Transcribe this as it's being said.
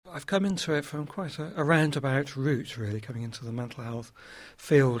I've come into it from quite a roundabout route, really, coming into the mental health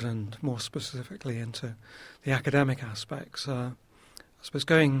field and more specifically into the academic aspects. I suppose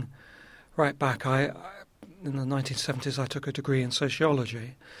going right back, in the 1970s I took a degree in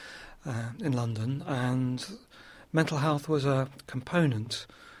sociology in London, and mental health was a component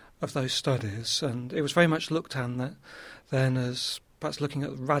of those studies, and it was very much looked at then as perhaps looking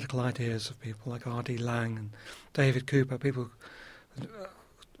at radical ideas of people like R.D. Laing and David Cooper, people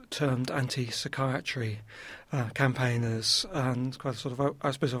termed anti-psychiatry campaigners, and quite a sort of,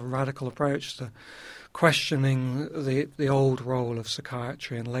 I suppose, a radical approach to questioning the old role of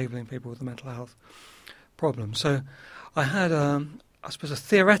psychiatry and labelling people with a mental health problem. So I had, I suppose, a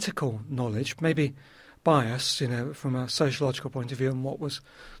theoretical knowledge, maybe biased, from a sociological point of view and what was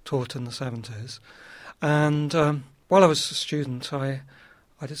taught in the 70s. And while I was a student, I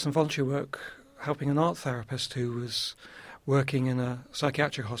did some voluntary work helping an art therapist who was working in a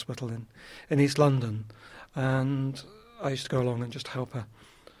psychiatric hospital in East London, and I used to go along and just help her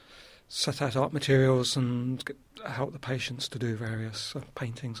set out art materials and help the patients to do various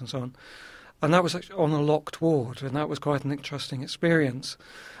paintings and so on. And that was actually on a locked ward, and that was quite an interesting experience,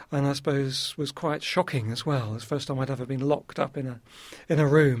 and I suppose was quite shocking as well. It's the first time I'd ever been locked up in a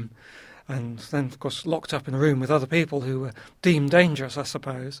room, and then, of course, locked up in a room with other people who were deemed dangerous, I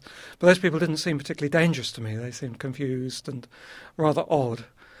suppose. But those people didn't seem particularly dangerous to me. They seemed confused and rather odd.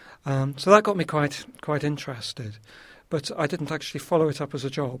 So that got me quite interested. But I didn't actually follow it up as a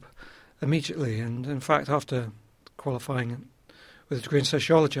job immediately. And, in fact, after qualifying with a degree in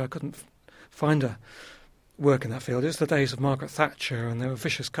sociology, I couldn't find a work in that field. It was the days of Margaret Thatcher, and there were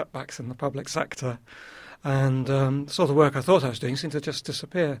vicious cutbacks in the public sector. And the sort of work I thought I was doing seemed to just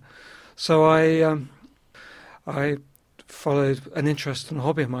disappear. So I followed an interest and a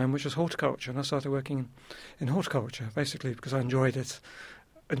hobby of mine, which was horticulture, and I started working in horticulture, basically because I enjoyed it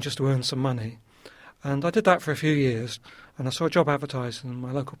and just to earn some money. And I did that for a few years, and I saw a job advertised in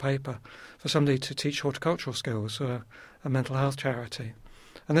my local paper for somebody to teach horticultural skills for a mental health charity.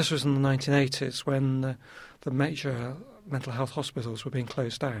 And this was in the 1980s when the major mental health hospitals were being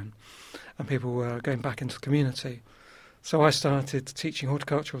closed down and people were going back into the community. So I started teaching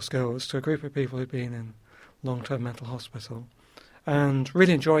horticultural skills to a group of people who'd been in long-term mental hospital and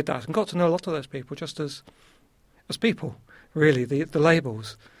really enjoyed that and got to know a lot of those people just as people, really. The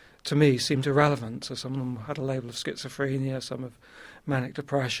labels, to me, seemed irrelevant. So some of them had a label of schizophrenia, some of manic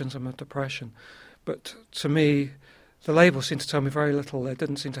depression, some of depression. But to me, the labels seemed to tell me very little. They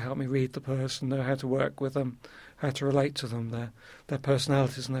didn't seem to help me read the person, know how to work with them, how to relate to them. Their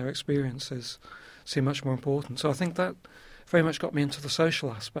personalities and their experiences seem much more important. So I think that very much got me into the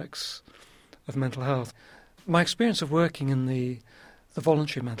social aspects of mental health. My experience of working in the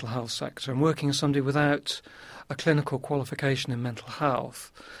voluntary mental health sector and working as somebody without a clinical qualification in mental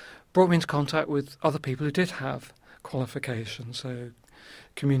health brought me into contact with other people who did have qualifications, so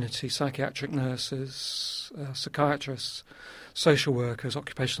community psychiatric nurses, psychiatrists, social workers,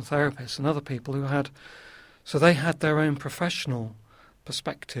 occupational therapists, and other people who had their own professional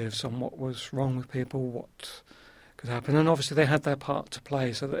perspectives on what was wrong with people, what could happen, and obviously they had their part to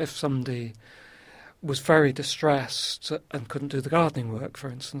play, so that if somebody was very distressed and couldn't do the gardening work, for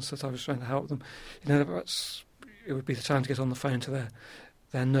instance, that I was trying to help them, perhaps it would be the time to get on the phone to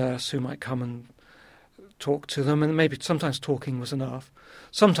their nurse who might come and talk to them, and maybe sometimes talking was enough.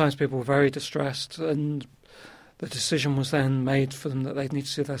 Sometimes people were very distressed and the decision was then made for them that they'd need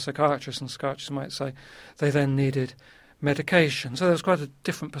to see their psychiatrist, and psychiatrists might say they then needed medication. So there was quite a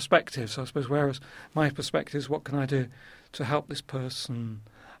different perspective. So I suppose whereas my perspective is what can I do to help this person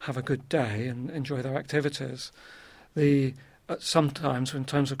have a good day and enjoy their activities, sometimes in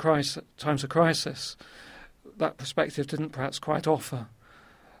times of crisis, that perspective didn't perhaps quite offer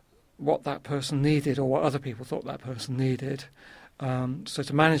what that person needed or what other people thought that person needed. So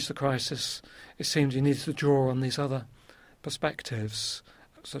to manage the crisis, it seemed you needed to draw on these other perspectives,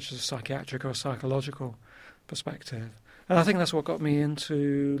 such as a psychiatric or a psychological perspective. And I think that's what got me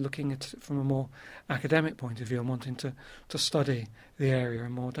into looking at it from a more academic point of view and wanting to study the area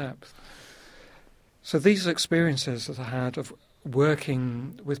in more depth. So these experiences that I had of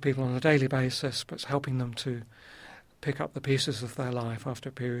working with people on a daily basis, but helping them to pick up the pieces of their life after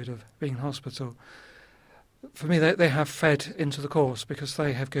a period of being in hospital, for me they have fed into the course because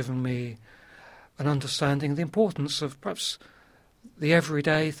they have given me an understanding of the importance of perhaps the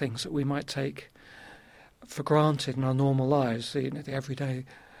everyday things that we might take for granted in our normal lives, the everyday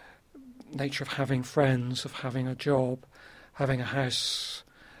nature of having friends, of having a job, having a house,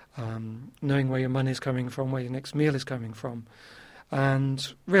 knowing where your money is coming from, where your next meal is coming from,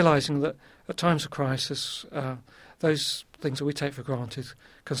 and realising that at times of crisis, those things that we take for granted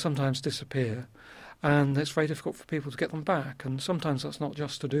can sometimes disappear, and it's very difficult for people to get them back. And sometimes that's not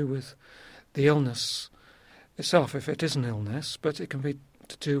just to do with the illness itself, if it is an illness, but it can be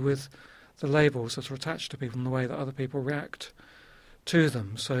to do with the labels that are attached to people and the way that other people react to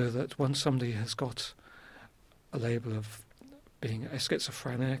them, so that once somebody has got a label of being a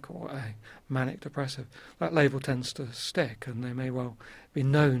schizophrenic or a manic depressive, that label tends to stick, and they may well be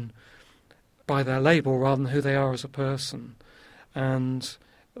known by their label rather than who they are as a person. And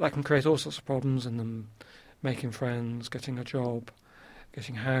that can create all sorts of problems in them making friends, getting a job,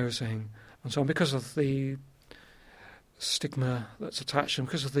 getting housing, and so on, because of the stigma that's attached to them,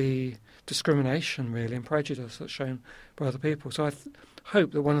 because of the discrimination, really, and prejudice that's shown by other people. So I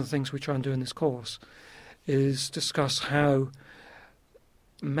hope that one of the things we try and do in this course is discuss how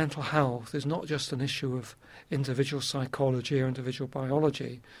mental health is not just an issue of individual psychology or individual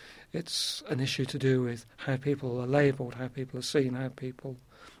biology. It's an issue to do with how people are labelled, how people are seen, how people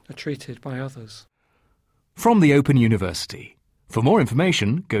are treated by others. From the Open University. For more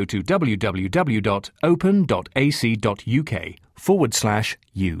information, go to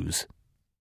www.open.ac.uk/use.